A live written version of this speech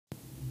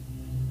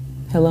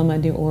Hello, my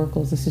dear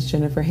oracles. This is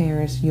Jennifer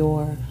Harris,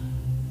 your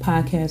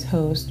podcast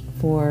host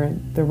for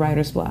the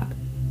Writer's Block.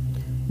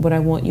 What I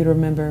want you to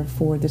remember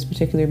for this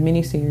particular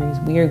mini-series,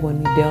 we are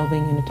going to be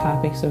delving into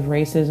topics of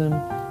racism,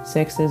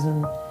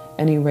 sexism,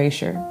 and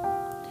erasure.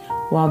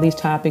 While these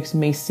topics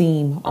may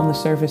seem on the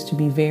surface to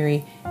be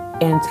very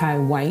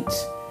anti-white,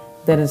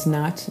 that is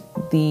not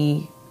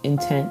the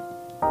intent.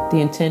 The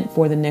intent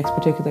for the next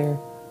particular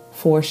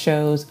 4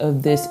 shows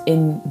of this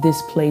In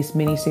This Place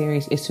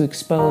miniseries is to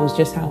expose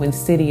just how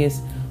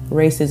insidious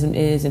racism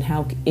is and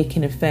how it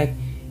can affect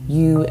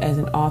you as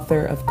an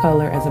author of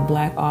color, as a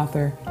Black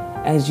author,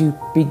 as you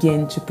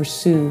begin to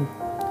pursue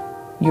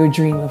your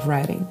dream of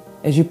writing,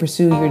 as you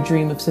pursue your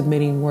dream of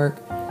submitting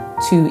work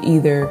to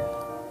either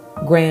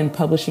grand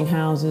publishing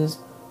houses,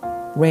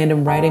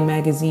 random writing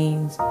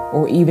magazines,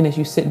 or even as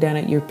you sit down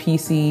at your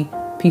PC,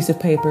 piece of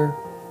paper,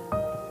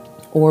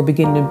 or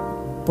begin to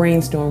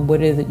brainstorm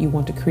what it is that you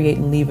want to create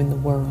and leave in the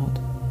world.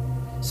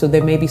 So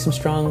there may be some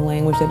strong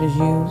language that is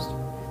used.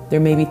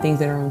 There may be things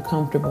that are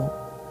uncomfortable.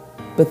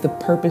 But the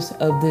purpose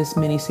of this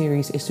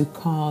miniseries is to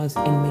cause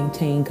and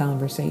maintain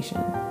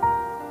conversation.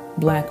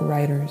 Black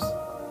writers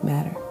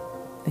matter.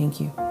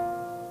 Thank you.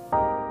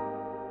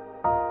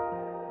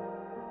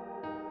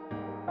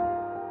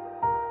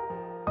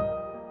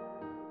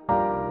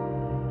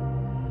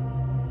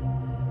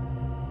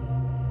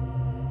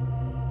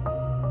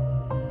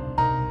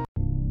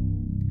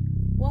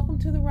 Welcome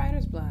to the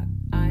Writer's Block.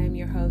 I am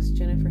your host,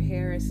 Jennifer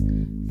Harris,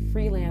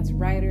 freelance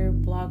writer,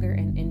 blogger,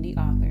 and indie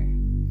author.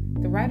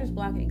 The Writer's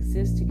Block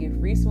exists to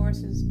give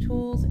resources,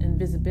 tools, and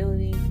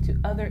visibility to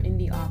other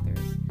indie authors,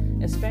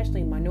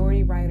 especially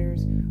minority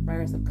writers,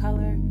 writers of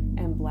color,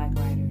 and Black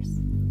writers.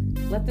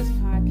 Let this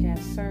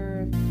podcast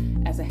serve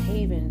as a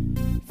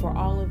haven for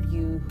all of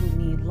you who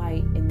need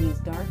light in these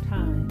dark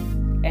times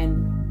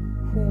and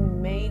who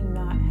may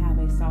not have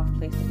a soft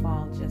place to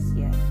fall just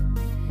yet.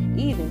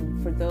 Even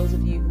for those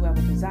of you who have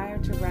a desire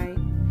to write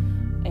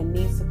and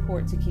need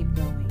support to keep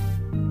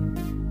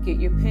going. Get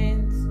your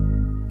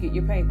pens, get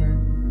your paper.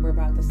 We're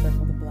about to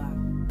circle the block.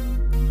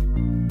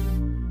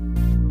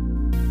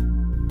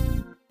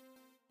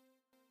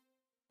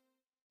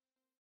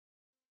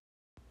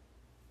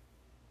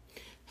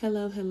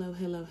 Hello,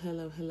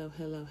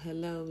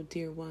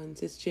 dear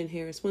ones. It's Jen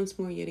Harris once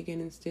more, yet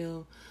again, and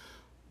still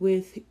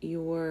with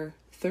your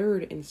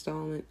 3rd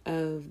installment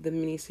of the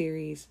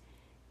miniseries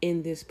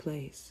In This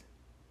Place.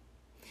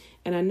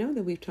 And I know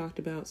that we've talked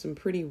about some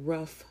pretty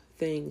rough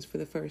things for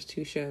the first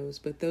 2 shows,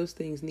 but those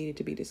things needed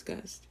to be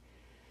discussed.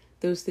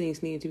 Those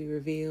things needed to be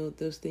revealed.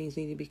 Those things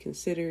need to be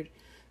considered.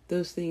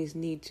 Those things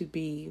need to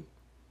be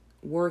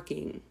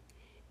working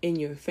in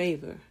your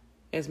favor,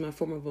 as my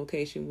former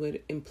vocation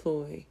would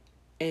employ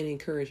and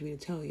encourage me to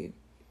tell you.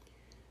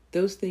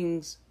 Those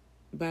things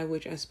by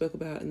which I spoke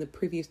about in the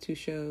previous 2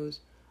 shows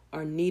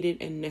are needed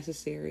and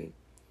necessary,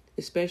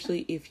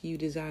 especially if you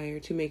desire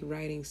to make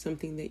writing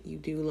something that you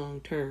do long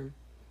term.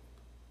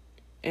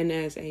 And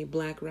as a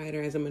Black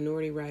writer, as a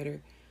minority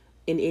writer,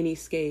 in any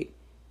scape,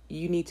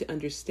 you need to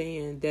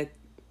understand that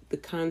the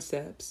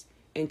concepts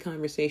and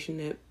conversation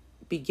that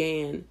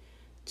began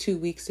 2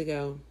 weeks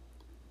ago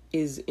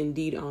is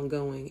indeed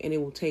ongoing, and it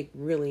will take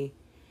really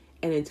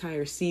an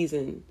entire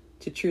season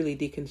to truly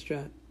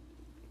deconstruct.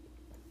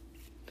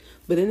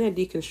 But in that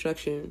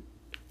deconstruction,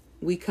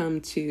 we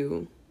come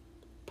to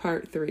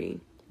part 3,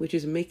 which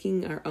is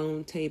making our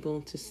own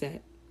table to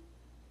set.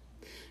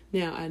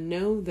 Now, I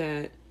know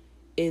that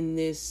in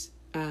this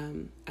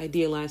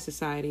idealized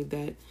society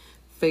that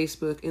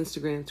Facebook,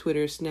 Instagram,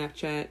 Twitter,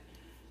 Snapchat,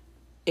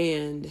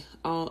 and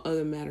all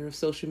other matter of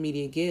social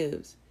media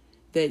gives,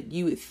 that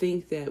you would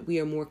think that we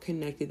are more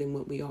connected than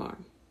what we are.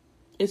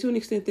 And to an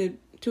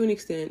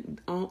extent,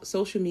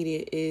 social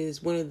media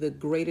is one of the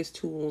greatest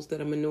tools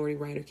that a minority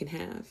writer can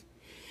have.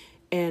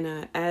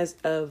 And as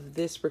of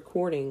this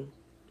recording,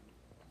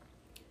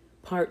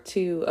 part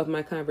 2 of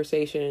my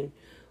conversation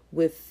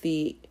with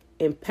the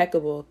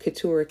impeccable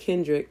Keturah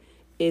Kendrick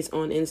is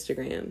on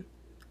Instagram.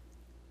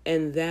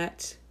 And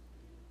that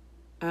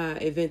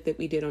event that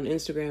we did on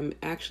Instagram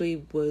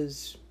actually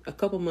was a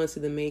couple months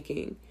in the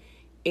making.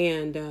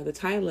 And the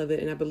title of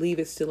it, and I believe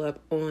it's still up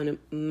on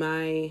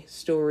my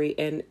story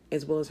and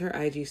as well as her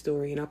IG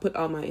story. And I'll put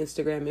all my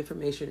Instagram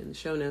information in the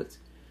show notes.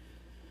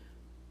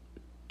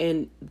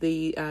 And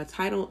the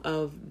title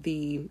of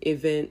the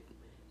event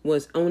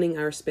was Owning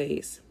Our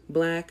Space,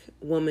 Black,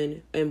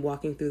 Woman, and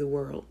Walking Through the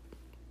World.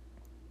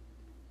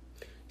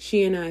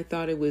 She and I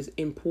thought it was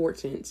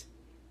important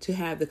to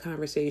have the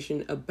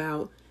conversation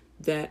about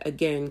that,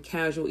 again,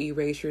 casual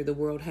erasure the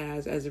world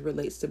has as it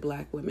relates to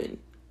Black women,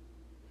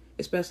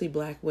 especially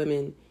Black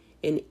women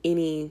in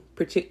any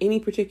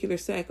particular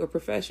sect or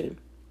profession.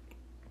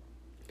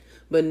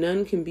 But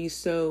none can be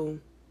so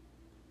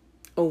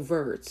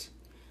overt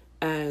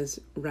as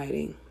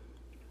writing.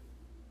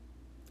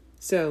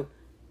 So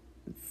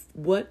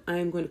what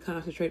I'm going to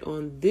concentrate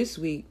on this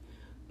week,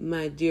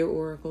 my dear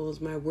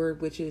oracles, my word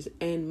witches,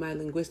 and my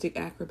linguistic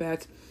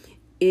acrobats,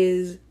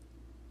 is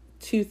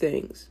 2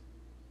 things.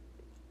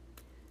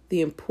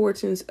 The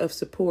importance of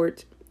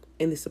support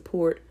and the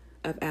support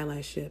of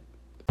allyship.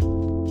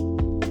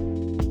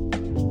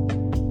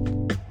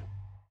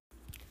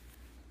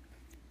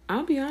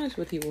 I'll be honest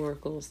with you,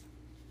 Oracles.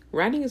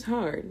 Writing is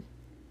hard.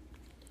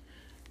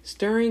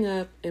 Stirring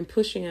up and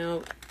pushing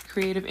out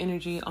creative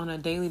energy on a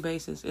daily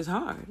basis is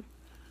hard.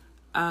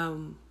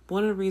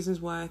 One of the reasons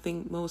why I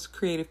think most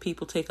creative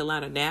people take a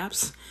lot of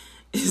naps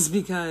is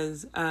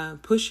because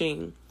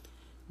pushing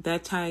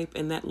that type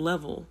and that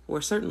level or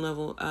a certain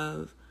level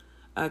of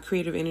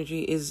creative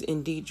energy is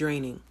indeed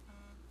draining.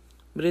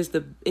 But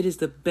it is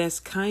the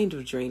best kind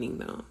of draining,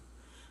 though.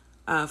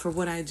 For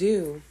what I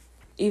do,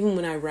 even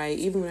when I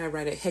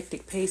write at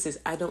hectic paces,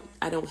 I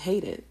don't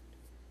hate it,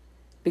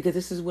 because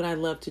this is what I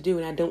love to do,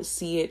 and I don't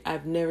see it.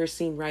 I've never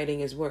seen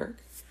writing as work.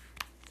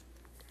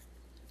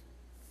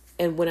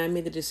 And when I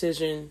made the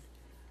decision,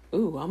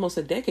 almost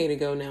a decade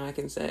ago now, I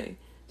can say,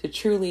 to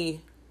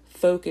truly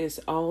focus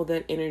all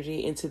that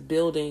energy into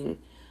building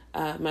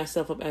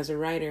myself up as a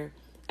writer,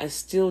 I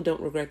still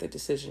don't regret that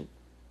decision.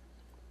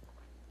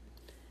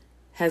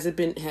 Has it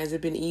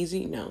been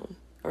easy? No.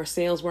 Are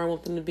sales where I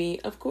want them to be?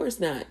 Of course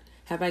not.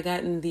 Have I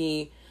gotten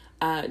the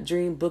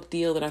dream book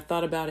deal that I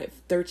thought about at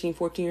 13,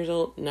 14 years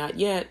old? Not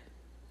yet.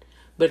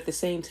 But at the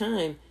same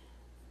time,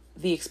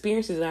 the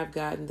experiences that I've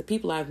gotten, the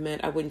people I've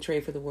met, I wouldn't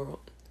trade for the world.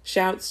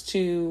 Shouts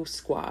to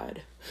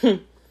Squad.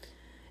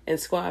 And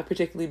Squad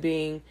particularly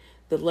being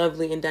the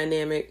lovely and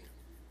dynamic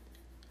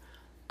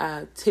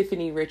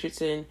Tiffany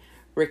Richardson,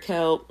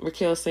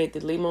 Raquel St.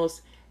 de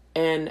Lemos,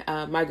 and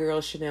my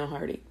girl Chanel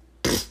Hardy.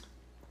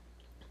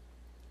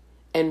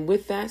 And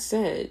with that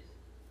said,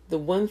 the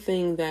one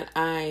thing that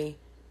I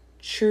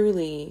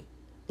truly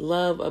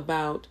love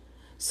about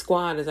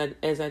Squad,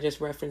 as I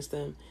just referenced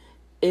them,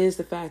 is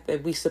the fact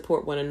that we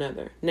support one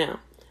another. Now,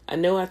 I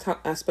know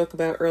I spoke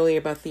about earlier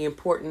about the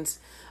importance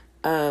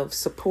of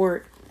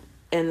support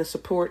and the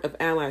support of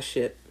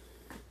allyship.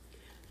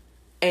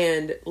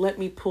 And let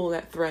me pull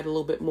that thread a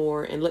little bit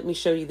more, and let me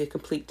show you the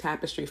complete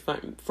tapestry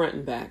front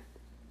and back.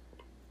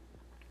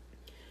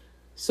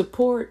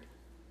 Support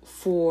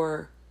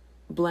for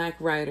Black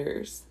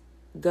writers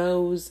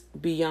goes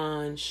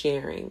beyond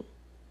sharing.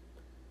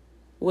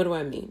 What do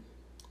I mean?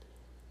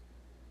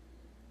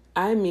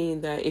 I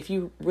mean that if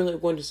you really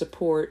want to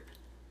support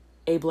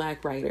a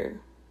Black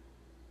writer,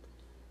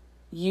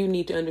 you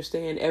need to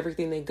understand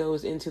everything that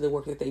goes into the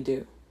work that they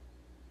do.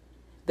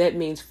 That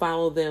means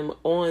follow them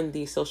on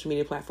these social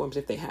media platforms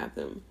if they have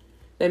them.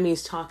 That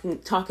means talking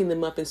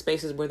them up in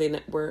spaces where they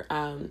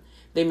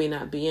may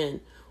not be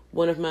in.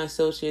 One of my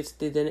associates,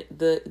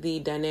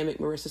 the dynamic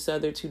Marissa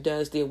Southard, who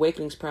does the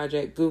Awakenings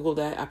Project, Google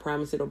that. I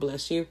promise it'll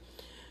bless you.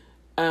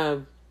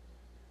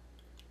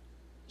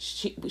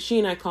 She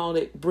and I called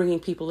it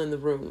bringing people in the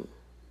room.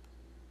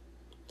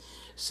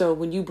 So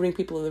when you bring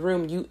people in the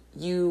room,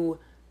 you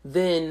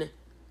then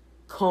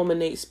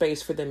culminate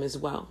space for them as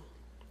well.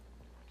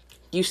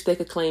 You stake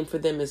a claim for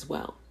them as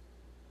well.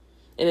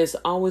 And it's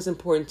always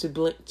important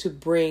to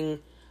bring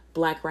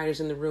Black writers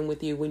in the room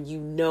with you when you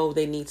know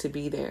they need to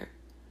be there.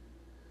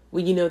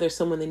 When you know there's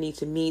someone they need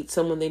to meet,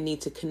 someone they need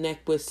to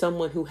connect with,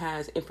 someone who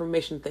has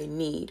information that they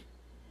need.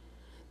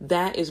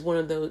 That is one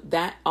of those,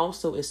 that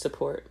also is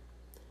support.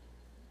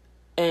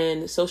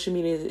 And social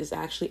media is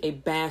actually a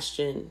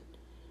bastion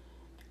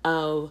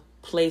of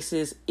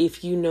places,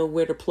 if you know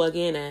where to plug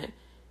in at,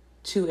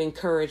 to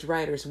encourage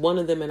writers. One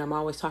of them, and I'm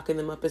always talking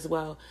them up as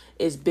well,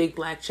 is Big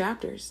Black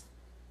Chapters.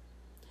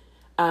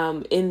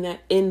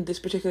 In this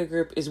particular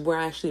group is where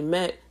I actually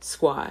met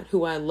Squad,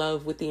 who I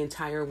love with the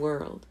entire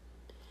world.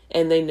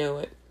 And they know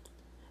it.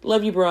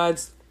 Love you,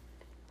 broads.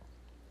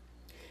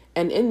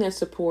 And in that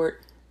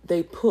support,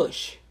 they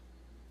push.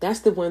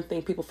 That's the one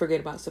thing people forget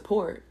about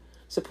support.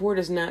 Support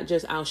is not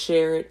just I'll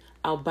share it,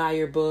 I'll buy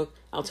your book,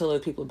 I'll tell other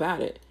people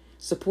about it.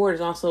 Support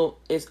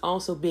is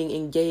also being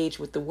engaged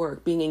with the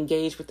work, being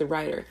engaged with the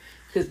writer.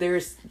 Because there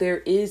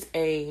is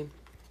a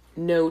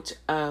note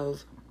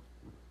of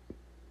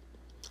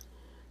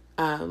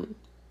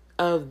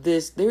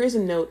this. There is a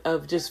note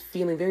of just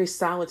feeling very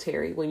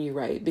solitary when you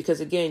write,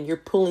 because again, you're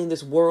pulling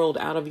this world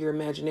out of your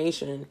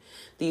imagination,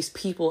 these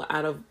people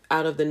out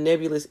of the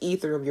nebulous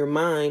ether of your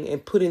mind,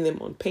 and putting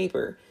them on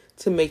paper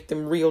to make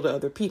them real to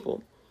other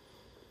people.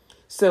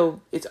 So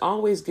it's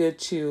always good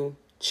to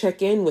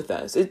check in with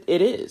us. It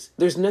is.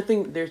 There's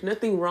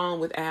nothing wrong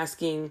with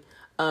asking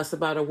us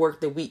about a work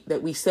that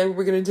we said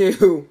we're going to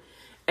do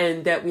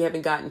and that we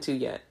haven't gotten to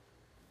yet.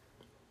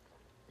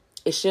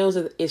 It shows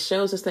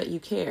us that you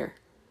care.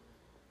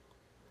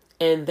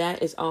 And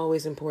that is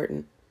always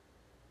important.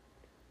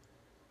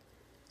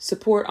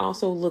 Support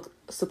also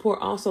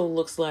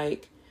looks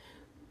like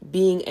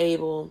being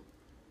able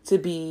to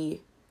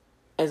be,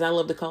 as I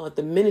love to call it,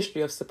 the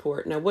ministry of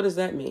support. Now, what does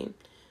that mean?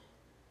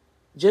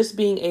 Just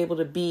being able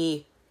to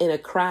be in a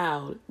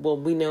crowd. Well,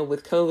 we know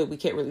with COVID, we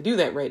can't really do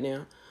that right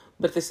now.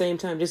 But at the same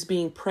time, just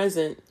being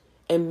present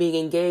and being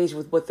engaged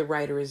with what the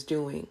writer is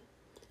doing.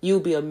 You'll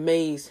be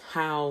amazed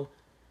how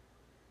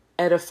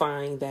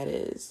edifying that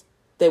is.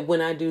 That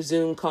when I do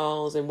Zoom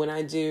calls and when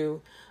I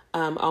do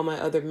all my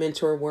other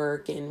mentor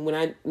work, and when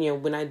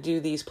I do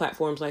these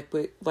platforms like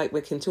with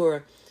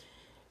Kentura,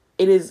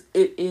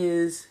 it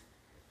is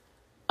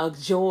a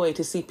joy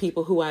to see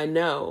people who I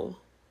know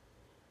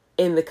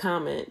in the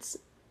comments,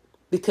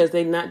 because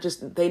they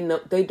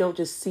don't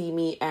just see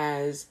me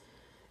as,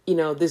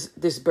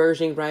 this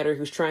burgeoning writer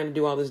who's trying to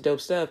do all this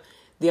dope stuff.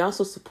 They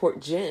also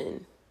support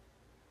Jen,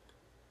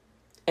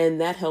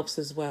 and that helps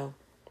as well.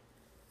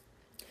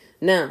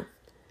 Now,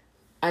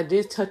 I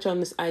did touch on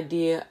this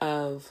idea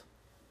of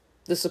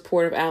the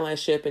support of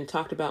allyship and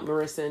talked about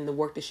Marissa and the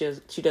work that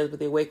she does with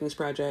the Awakenings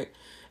Project,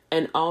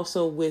 and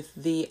also with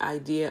the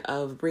idea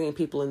of bringing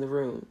people in the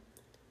room.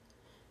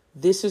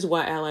 This is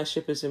why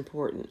allyship is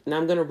important. And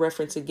I'm going to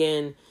reference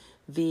again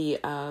the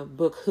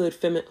book Hood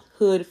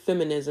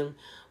Feminism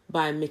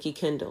by Mickey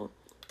Kendall,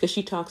 because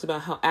she talks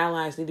about how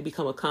allies need to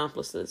become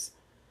accomplices,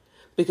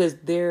 because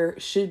there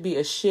should be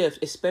a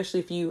shift, especially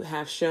if you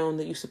have shown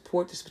that you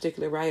support this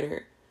particular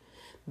writer.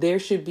 There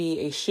should be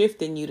a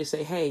shift in you to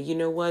say, hey, you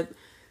know what?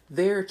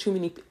 There are too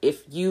many.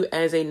 If you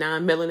as a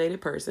non-melanated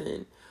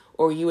person,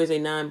 or you as a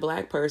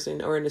non-black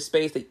person, are in a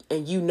space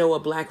and you know a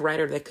black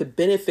writer that could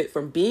benefit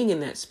from being in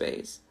that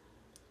space,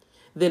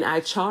 then I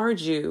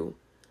charge you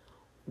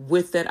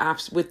with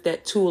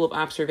that tool of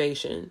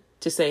observation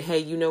to say, hey,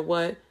 you know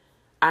what?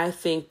 I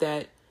think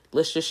that,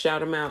 let's just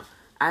shout them out.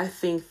 I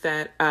think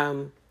that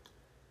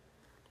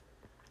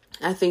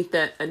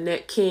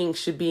Annette King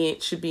should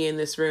be in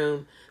this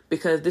room,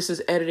 because this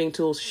is editing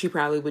tools she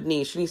probably would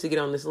need. She needs to get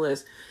on this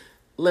list.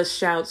 Let's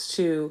shouts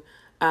to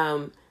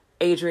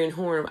Adrienne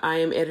Horn of I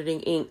Am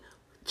Editing Inc.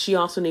 She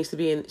also needs to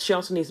be in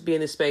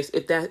this space.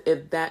 If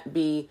that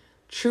be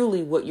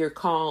truly what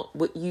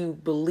you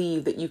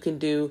believe that you can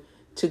do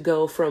to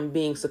go from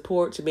being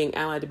support to being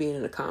allied to being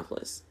an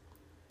accomplice.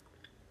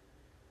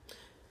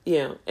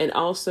 Yeah, and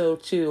also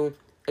to,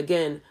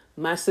 again,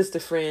 my sister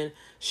friend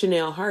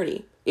Chanel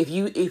Hardy. If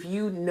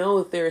you know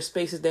that there are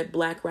spaces that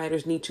black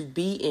writers need to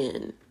be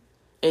in,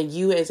 and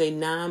you as a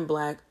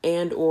non-black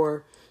and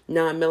or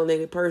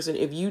non-melanated person,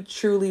 if you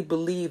truly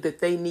believe that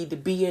they need to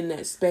be in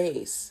that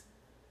space,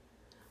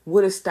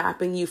 what is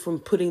stopping you from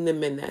putting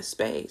them in that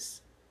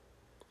space?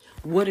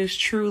 What is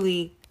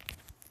truly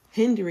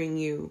hindering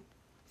you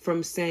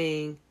from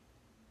saying,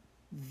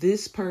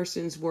 this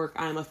person's work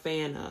I'm a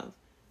fan of,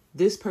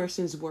 this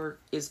person's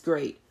work is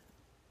great,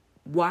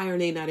 why are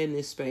they not in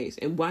this space?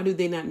 And why do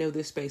they not know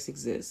this space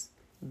exists?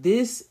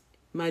 This,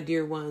 my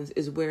dear ones,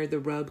 is where the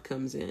rub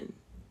comes in.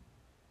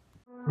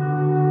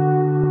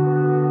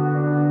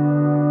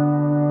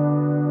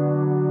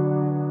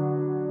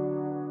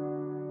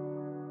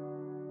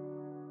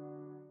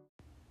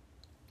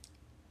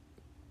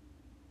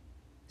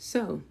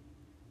 So,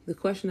 the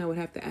question I would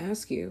have to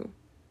ask you,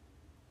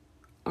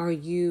 are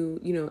you,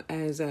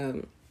 as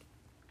the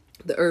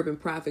urban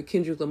prophet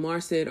Kendrick Lamar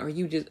said, are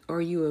you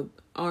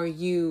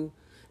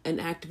an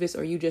activist,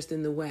 or are you just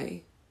in the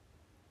way?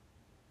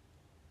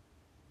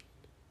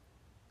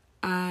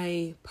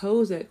 I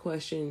pose that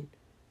question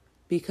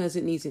because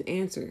it needs an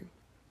answer.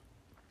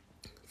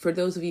 For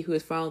those of you who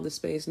have followed the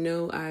space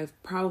know I've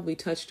probably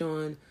touched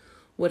on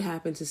what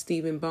happened to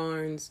Stephen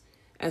Barnes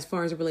as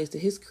far as it relates to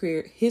his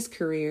career,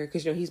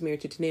 because he's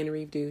married to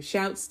Tananarive Due.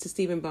 Shouts to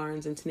Stephen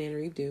Barnes and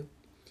Tananarive Due.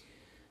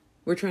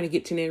 We're trying to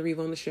get Tananarive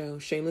on the show.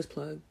 Shameless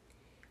plug.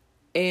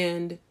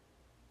 And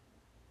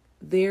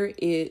there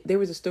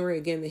was a story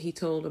again that he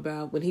told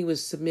about when he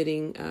was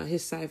submitting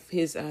his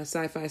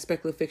sci-fi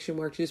speculative fiction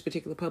work to this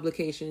particular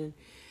publication,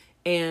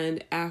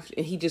 and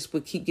he just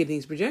would keep getting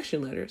these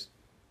rejection letters.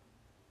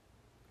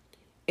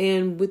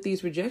 And with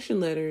these rejection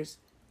letters,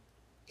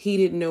 he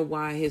didn't know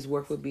why his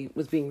work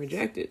was being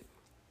rejected.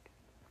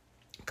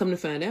 Come to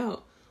find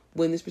out,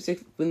 when this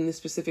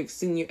specific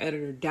senior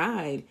editor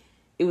died,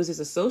 it was his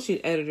associate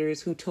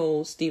editors who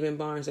told Stephen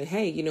Barnes that,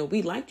 hey,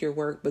 we liked your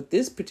work, but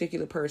this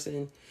particular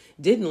person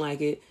didn't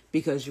like it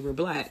because you were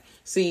black.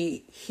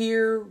 See,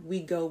 here we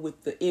go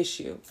with the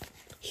issue.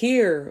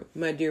 Here,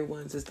 my dear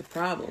ones, is the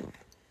problem.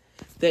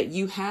 That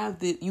you have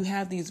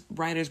these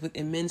writers with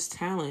immense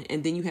talent,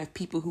 and then you have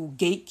people who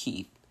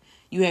gatekeep.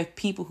 You have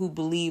people who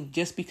believe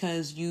just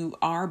because you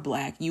are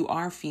black, you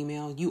are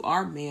female, you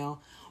are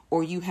male,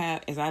 or you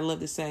have, as I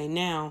love to say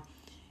now,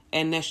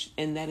 and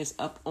that is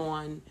up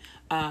on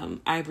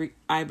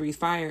Ivory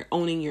Fire,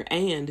 Owning Your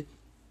And.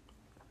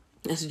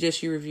 I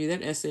suggest you review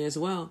that essay as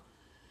well.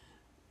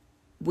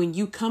 When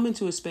you come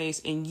into a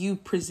space and you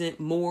present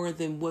more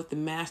than what the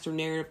master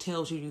narrative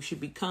tells you should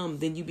become,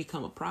 then you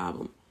become a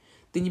problem.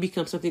 Then you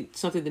become something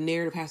the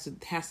narrative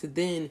has to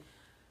then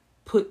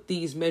put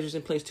these measures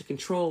in place to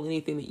control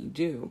anything that you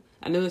do.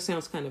 I know that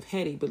sounds kind of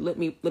heady, but let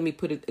me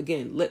put it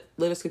again.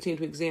 Let us continue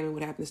to examine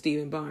what happened to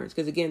Stephen Barnes,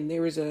 because again,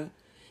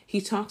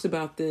 he talks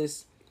about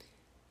this.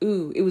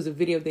 It was a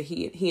video that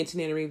he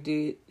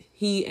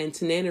and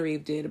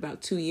Tananarive did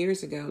about 2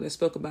 years ago that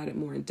spoke about it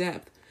more in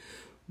depth.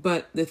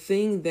 But the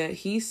thing that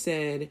he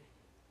said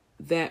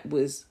that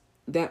was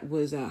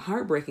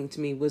heartbreaking to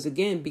me was,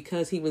 again,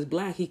 because he was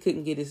black, he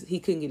couldn't get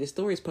his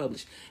stories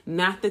published.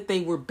 Not that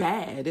they were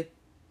bad,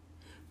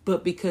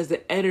 but because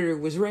the editor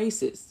was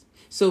racist.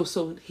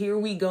 So here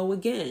we go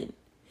again.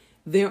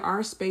 There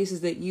are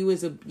spaces that you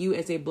as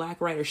a black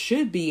writer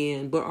should be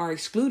in, but are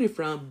excluded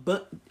from,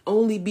 but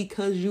only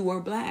because you are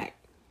black.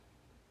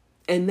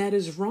 And that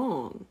is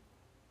wrong.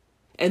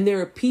 And there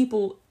are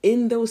people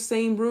in those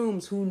same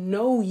rooms who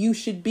know you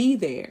should be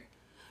there,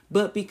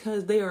 but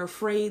because they are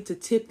afraid to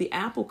tip the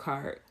apple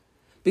cart,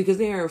 because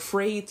they are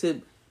afraid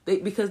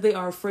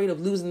of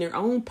losing their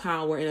own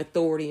power and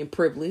authority and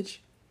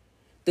privilege,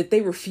 that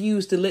they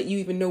refuse to let you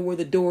even know where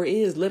the door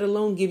is, let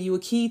alone give you a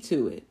key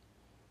to it.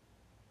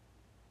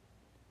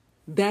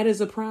 That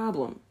is a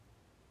problem.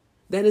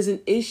 That is an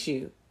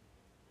issue.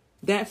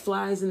 That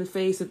flies in the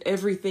face of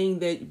everything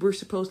that we're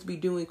supposed to be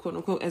doing, quote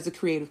unquote, as a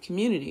creative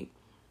community.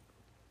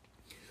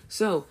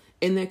 So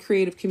in that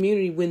creative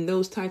community, when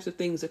those types of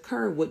things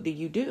occur, what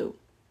do?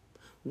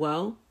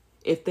 Well,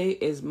 if they,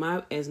 as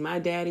my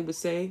daddy would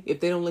say, if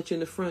they don't let you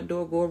in the front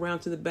door, go around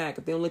to the back.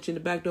 If they don't let you in the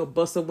back door,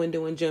 bust a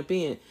window and jump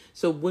in.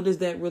 So what does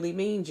that really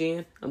mean,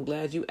 Jen? I'm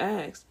glad you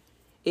asked.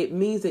 It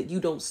means that you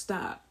don't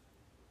stop.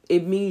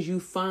 It means you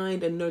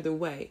find another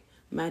way.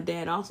 My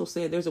dad also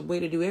said there's a way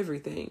to do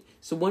everything.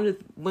 So one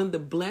of the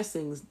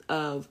blessings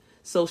of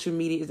social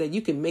media is that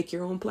you can make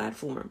your own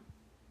platform.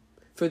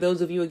 For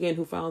those of you, again,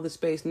 who follow the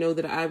space, know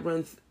that I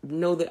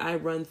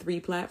run 3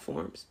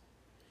 platforms.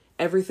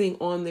 Everything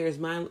on there is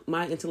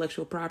my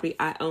intellectual property.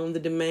 I own the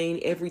domain.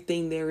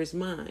 Everything there is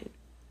mine.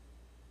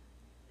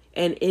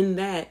 And in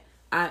that,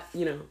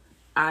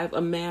 I've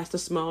amassed a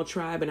small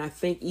tribe, and I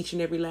thank each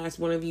and every last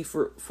one of you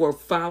for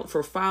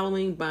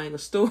following, buying a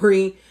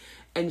story,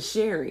 and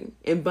sharing,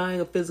 and buying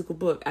a physical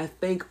book. I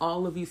thank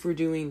all of you for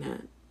doing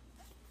that.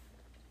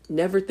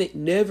 Never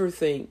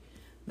think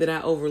that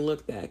I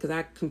overlook that,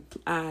 because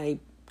I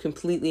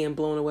completely am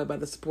blown away by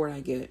the support I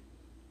get.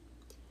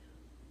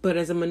 But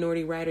as a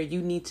minority writer,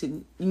 you need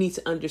to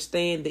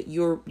understand that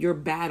your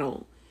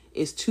battle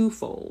is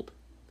twofold.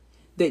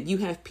 That you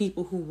have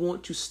people who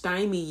want to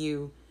stymie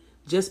you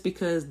just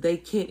because they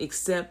can't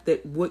accept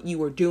that what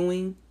you are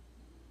doing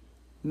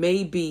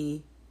may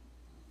be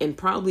and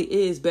probably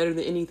is better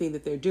than anything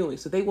that they're doing.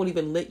 So they won't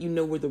even let you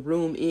know where the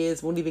room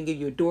is, won't even give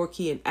you a door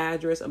key, an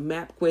address, a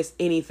map quest,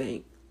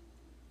 anything.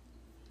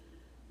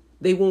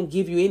 They won't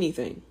give you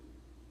anything.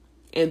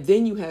 And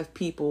then you have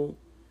people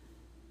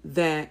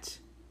that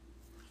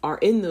are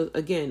in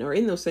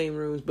those same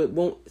rooms, but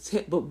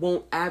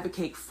won't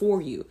advocate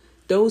for you.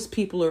 Those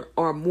people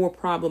are more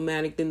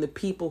problematic than the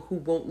people who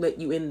won't let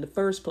you in the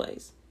first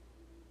place.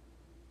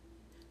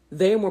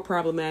 They're more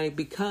problematic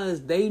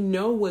because they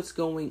know what's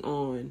going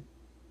on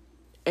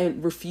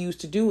and refuse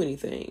to do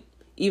anything.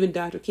 Even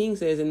Dr. King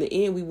says, in the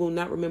end, we will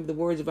not remember the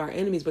words of our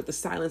enemies, but the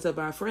silence of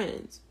our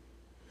friends.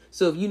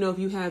 So if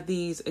you have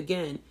these,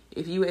 again,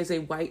 if you as a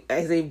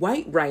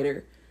white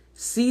writer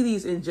see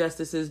these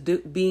injustices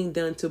being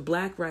done to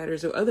black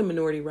writers or other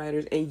minority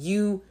writers, and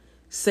you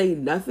say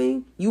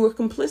nothing, you are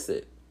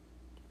complicit.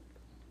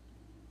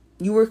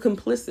 You were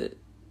complicit.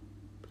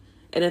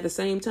 And at the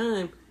same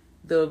time,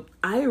 the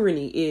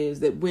irony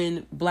is that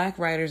when black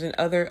writers and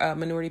other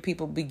minority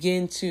people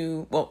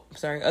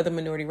other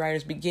minority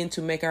writers begin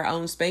to make our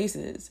own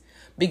spaces,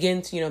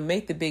 begin to,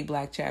 make the big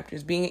black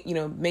chapters,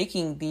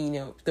 making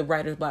the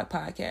Writer's Block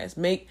podcast,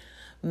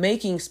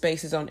 making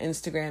spaces on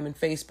Instagram and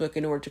Facebook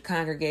in order to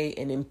congregate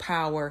and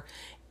empower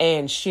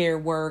and share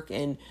work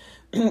and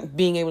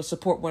being able to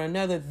support one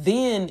another,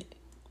 then,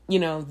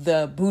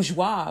 the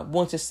bourgeois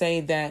want to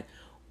say that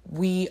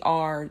we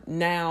are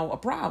now a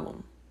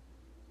problem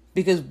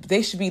because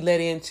they should be let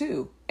in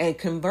too. And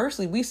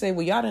conversely, we say,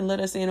 well, y'all didn't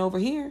let us in over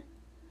here.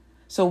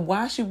 So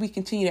why should we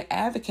continue to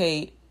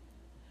advocate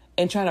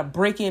and try to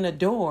break in a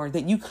door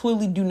that you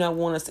clearly do not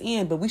want us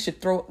in, but we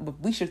should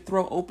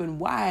throw open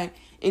wide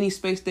any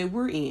space that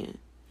we're in?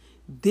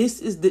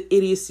 This is the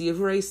idiocy of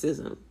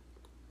racism.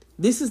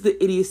 This is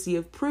the idiocy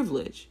of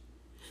privilege.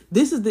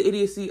 This is the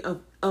idiocy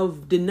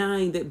of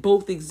denying that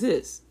both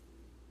exist.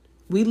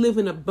 We live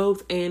in a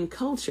both and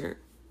culture.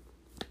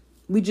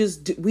 We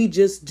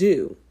just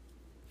do.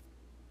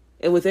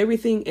 And with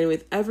everything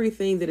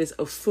that is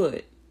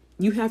afoot,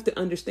 you have to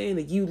understand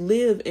that you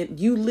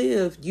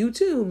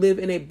too live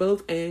in a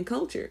both and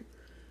culture.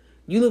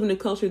 You live in a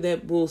culture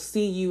that will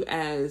see you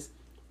as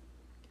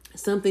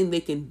something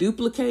they can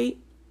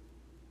duplicate,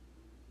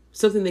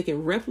 something they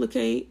can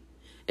replicate,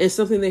 and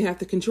something they have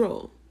to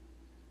control.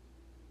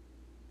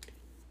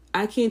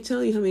 I can't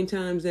tell you how many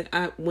times that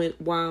I went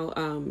while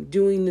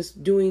doing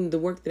the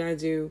work that I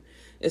do,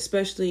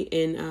 especially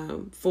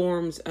in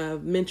forms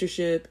of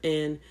mentorship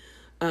and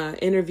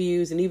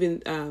interviews and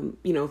even,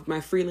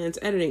 my freelance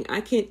editing.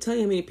 I can't tell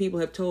you how many people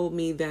have told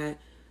me that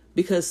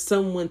because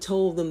someone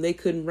told them they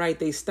couldn't write,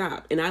 they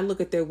stopped. And I look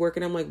at their work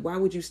and I'm like, why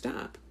would you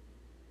stop?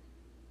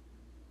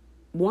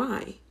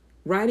 Why?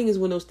 Writing is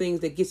one of those things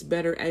that gets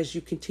better as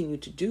you continue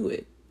to do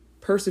it.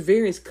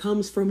 Perseverance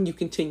comes from you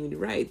continuing to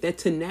write. That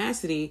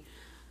tenacity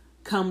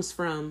comes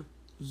from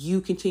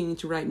you continuing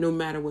to write no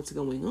matter what's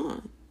going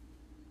on.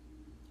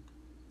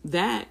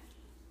 That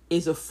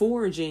is a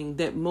foraging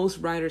that most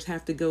writers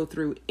have to go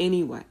through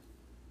anyway.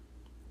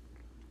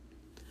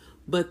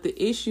 But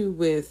the issue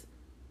with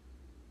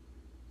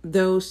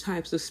those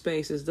types of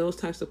spaces, those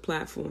types of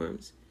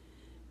platforms,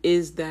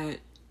 is that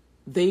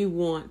they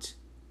want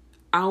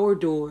our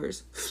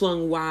doors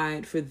flung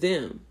wide for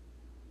them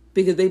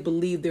because they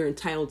believe they're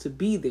entitled to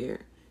be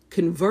there.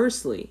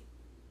 Conversely,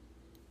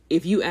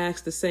 if you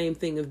ask the same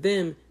thing of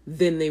them,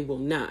 then they will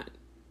not,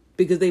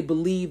 because they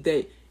believe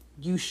that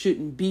you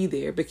shouldn't be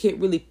there, but can't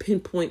really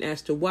pinpoint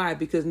as to why,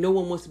 because no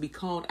one wants to be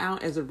called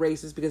out as a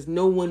racist, because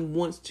no one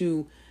wants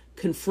to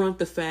confront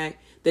the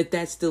fact that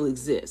that still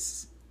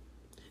exists.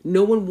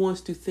 No one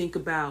wants to think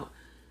about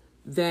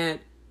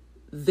that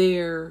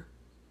their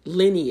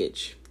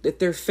lineage, that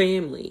their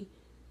family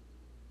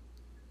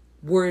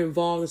were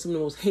involved in some of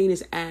the most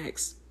heinous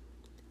acts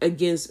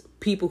against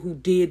people who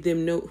did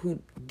them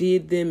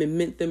and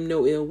meant them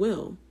no ill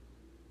will.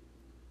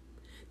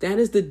 That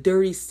is the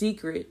dirty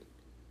secret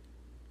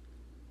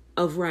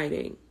of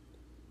writing.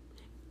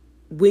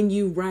 When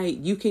you write,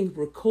 you can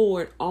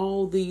record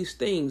all these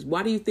things.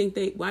 Why do you think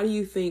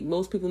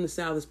most people in the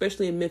South,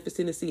 especially in Memphis,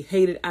 Tennessee,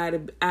 hated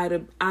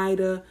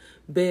Ida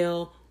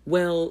Bell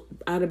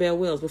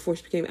Wells before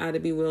she became Ida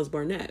B. Wells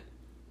Barnett?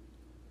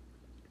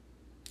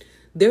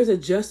 There's a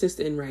justice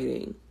in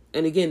writing.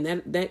 And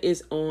again, that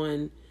is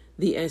on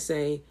the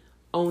essay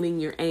Owning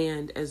Your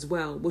And as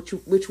well, which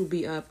will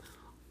be up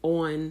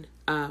on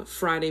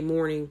Friday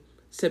morning,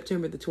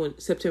 September the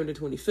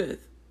 25th.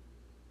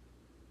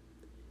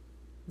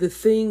 The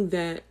thing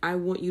that I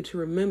want you to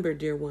remember,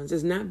 dear ones,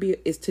 is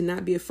to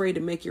not be afraid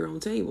to make your own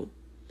table.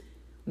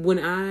 When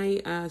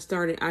I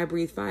started I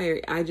Breathe Fire,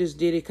 I just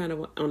did it kind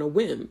of on a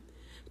whim,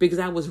 because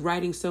I was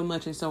writing so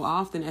much and so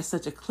often at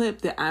such a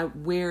clip that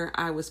where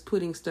I was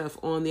putting stuff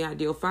on the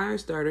Ideal Fire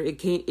Starter,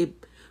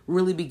 it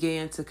really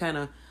began to kind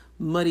of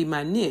muddy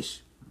my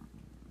niche,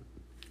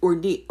 or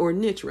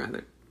niche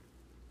rather.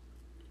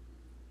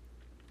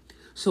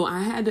 So I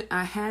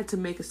had to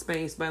make a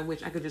space by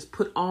which I could just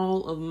put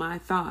all of my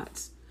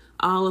thoughts,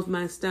 all of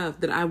my stuff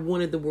that I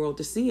wanted the world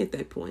to see at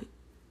that point.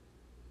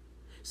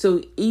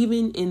 So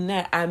even in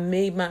that, I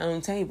made my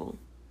own table.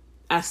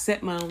 I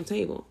set my own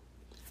table.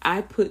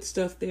 I put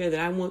stuff there that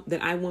I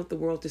want the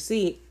world to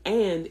see,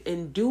 and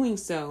in doing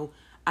so,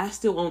 I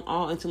still own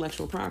all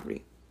intellectual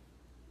property.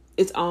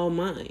 It's all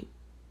mine.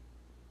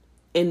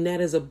 And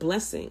that is a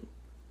blessing.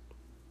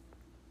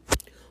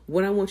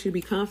 What I want you to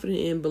be confident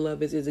in,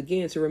 beloveds, is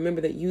again to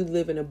remember that you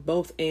live in a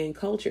both and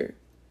culture.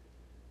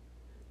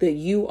 That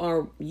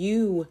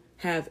you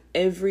have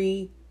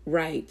every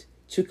right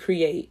to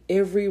create,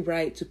 every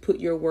right to put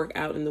your work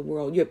out in the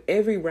world. You have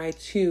every right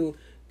to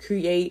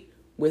create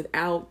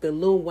without the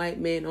little white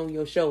man on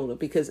your shoulder,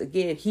 because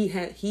again,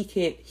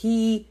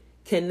 he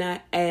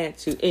cannot add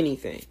to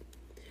anything.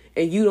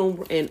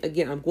 And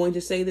again, I'm going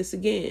to say this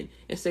again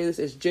and say this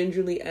as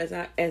gingerly as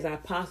I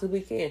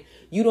possibly can.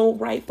 You don't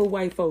write for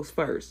white folks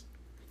first.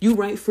 You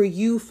write for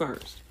you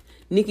first.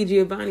 Nikki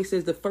Giovanni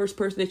says the first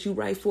person that you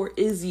write for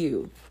is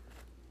you.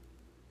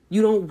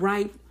 You don't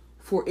write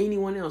for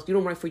anyone else. You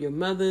don't write for your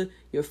mother,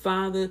 your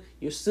father,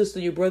 your sister,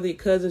 your brother, your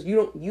cousins.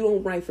 You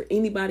don't write for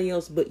anybody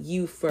else but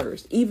you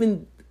first.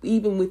 Even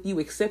with you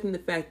accepting the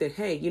fact that,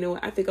 hey, you know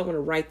what? I think I want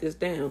to write this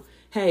down.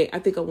 Hey, I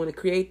think I want to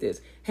create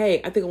this.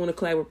 Hey, I think I want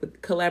to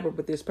collaborate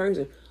with this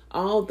person.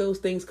 All those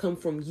things come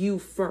from you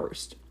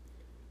first.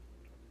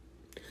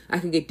 I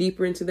can get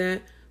deeper into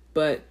that,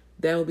 but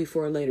that will be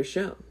for a later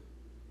show.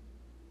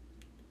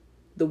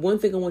 The one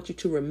thing I want you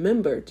to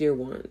remember, dear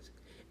ones,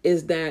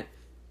 is that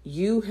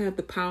you have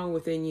the power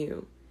within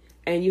you,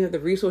 and you have the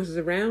resources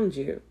around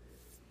you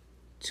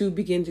to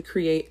begin to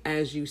create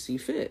as you see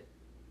fit.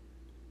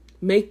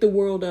 Make the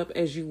world up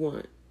as you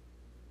want.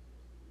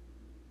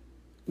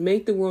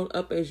 Make the world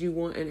up as you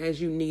want and as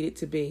you need it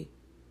to be.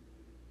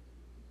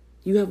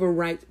 You have a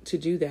right to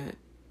do that.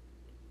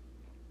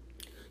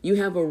 You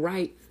have a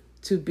right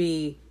to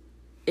be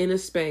in a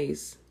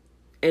space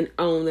and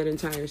own that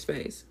entire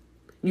space.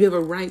 You have a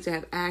right to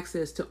have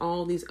access to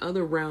all these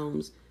other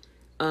realms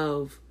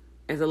of,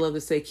 as I love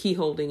to say, key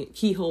holding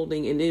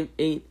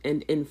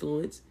and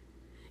influence,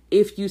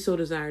 if you so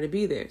desire to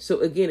be there. So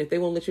again, if they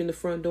won't let you in the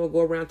front door,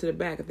 go around to the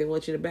back. If they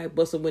won't let you in the back,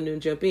 bust a window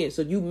and jump in.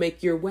 So you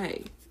make your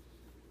way.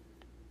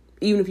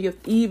 Even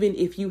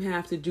if you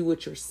have to do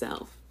it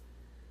yourself.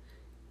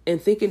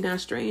 And think it not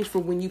strange for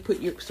when you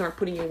start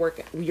putting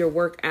your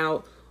work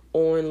out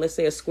on, let's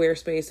say, a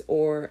Squarespace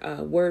or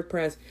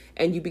WordPress,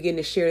 and you begin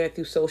to share that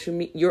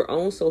through your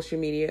own social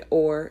media,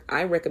 or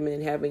I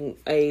recommend having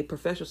a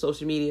professional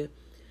social media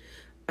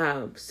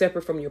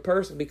separate from your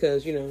personal,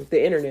 because,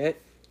 the internet.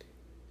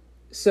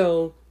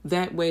 So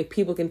that way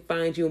people can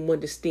find you in one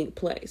distinct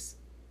place.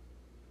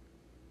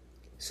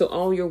 So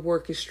all your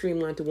work is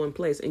streamlined to one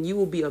place, and you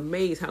will be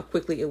amazed how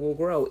quickly it will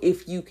grow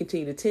if you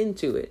continue to tend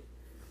to it.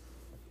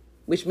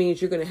 Which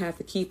means you're going to have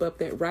to keep up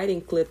that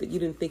writing clip that you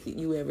didn't think that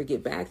you would ever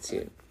get back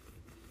to.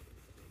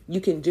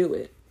 You can do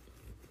it.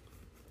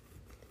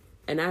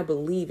 And I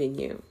believe in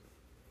you.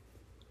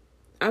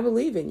 I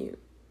believe in you.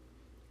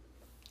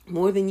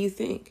 More than you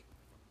think.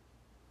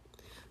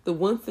 The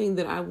one thing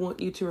that I want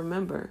you to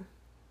remember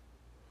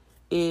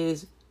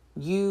is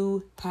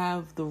you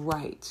have the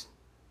right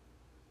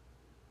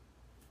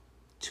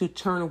to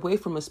turn away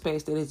from a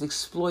space that is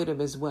exploitive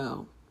as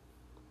well.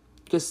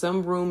 Because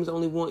some rooms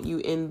only want you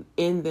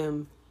in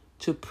them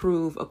to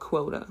prove a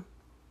quota.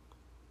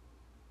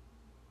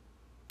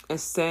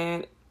 As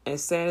sad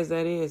as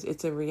that is,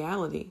 it's a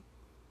reality.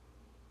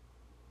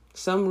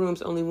 Some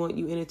rooms only want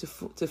you in it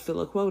to fill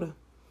a quota.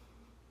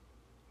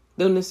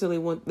 They don't necessarily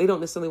want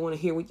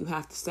to hear what you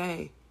have to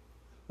say.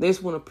 They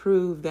just want to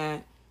prove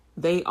that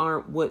they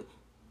aren't what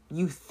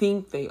you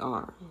think they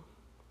are.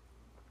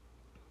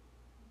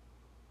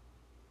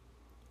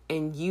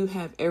 And you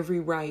have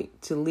every right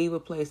to leave a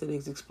place that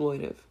is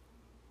exploitive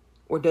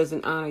or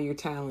doesn't honor your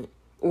talent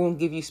or won't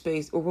give you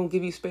space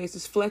to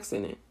flex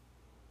in it.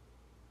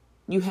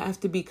 You have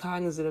to be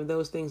cognizant of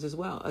those things as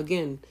well.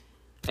 Again,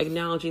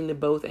 acknowledging the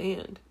both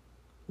and.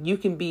 You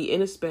can be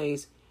in a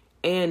space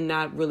and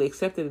not really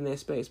accepted in that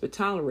space, but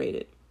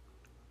tolerated.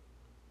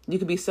 You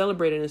could be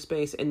celebrated in a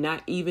space and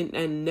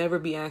never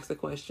be asked a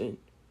question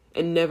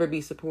and never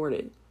be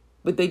supported.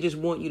 But they just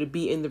want you to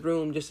be in the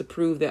room just to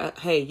prove that,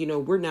 hey,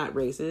 we're not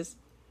racist.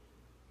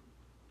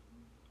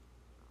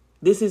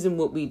 This isn't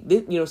what we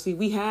did. See,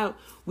 we have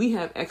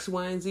X,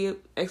 Y, and Z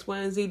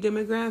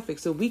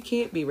demographics, so we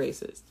can't be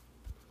racist.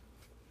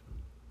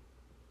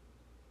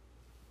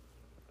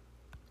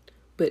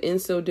 But in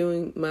so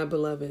doing, my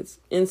beloveds,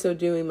 in so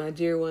doing, my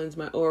dear ones,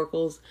 my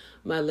oracles,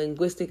 my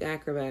linguistic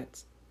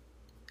acrobats,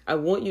 I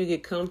want you to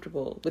get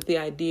comfortable with the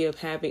idea of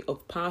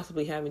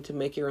possibly having to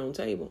make your own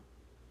table,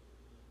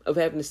 of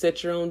having to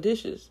set your own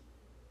dishes,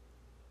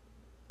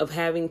 of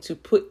having to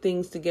put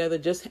things together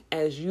just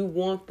as you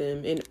want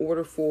them in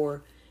order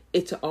for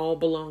it to all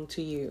belong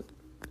to you.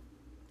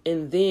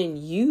 And then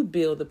you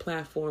build the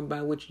platform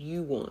by which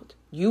you want.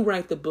 You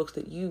write the books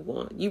that you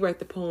want. You write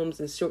the poems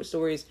and short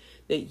stories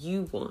that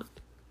you want.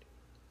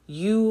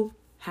 You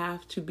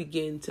have to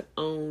begin to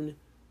own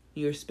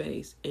your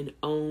space and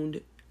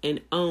own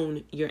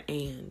your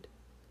and.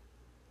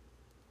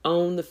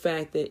 Own the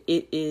fact that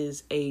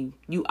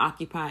you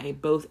occupy a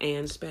both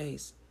and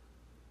space.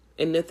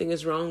 And nothing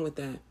is wrong with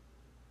that.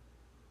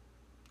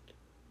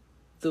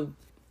 The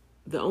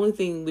only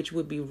thing which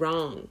would be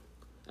wrong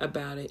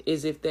about it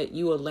is if that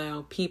you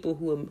allow people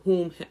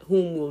whom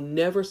will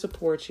never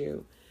support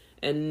you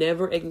and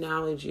never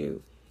acknowledge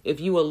you,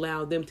 if you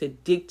allow them to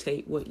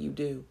dictate what you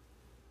do.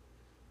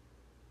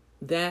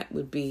 That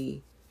would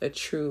be a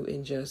true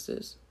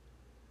injustice.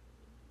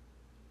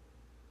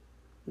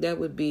 That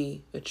would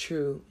be a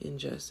true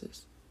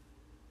injustice.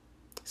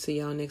 See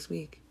y'all next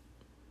week.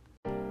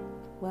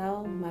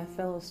 Well, my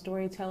fellow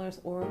storytellers,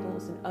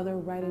 oracles, and other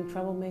writing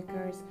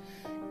troublemakers,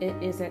 it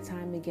is that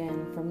time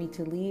again for me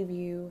to leave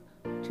you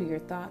to your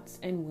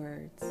thoughts and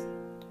words.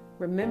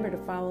 Remember to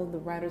follow the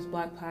Writer's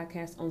Block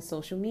podcast on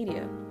social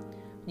media.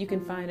 You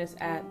can find us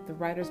at the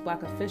Writer's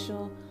Block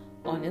Official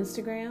on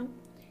Instagram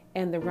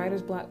and the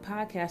Writer's Block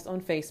podcast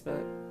on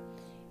Facebook.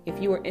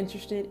 If you are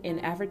interested in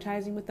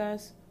advertising with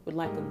us, would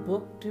like a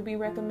book to be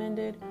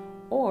recommended,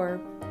 or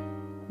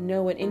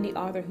know an indie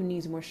author who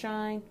needs more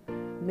shine,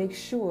 make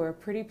sure,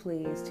 pretty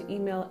please, to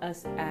email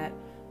us at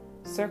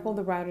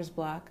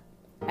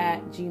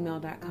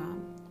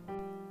circlethewritersblock@gmail.com.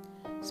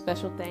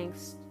 Special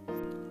thanks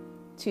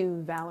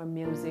to Valor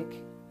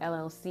Music,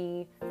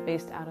 LLC,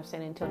 based out of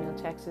San Antonio,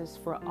 Texas,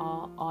 for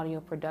all audio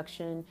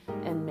production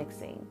and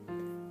mixing.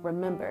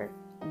 Remember,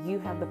 you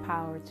have the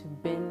power to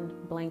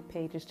bend blank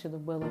pages to the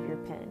will of your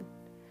pen.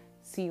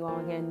 See you all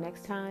again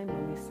next time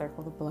when we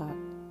circle the block.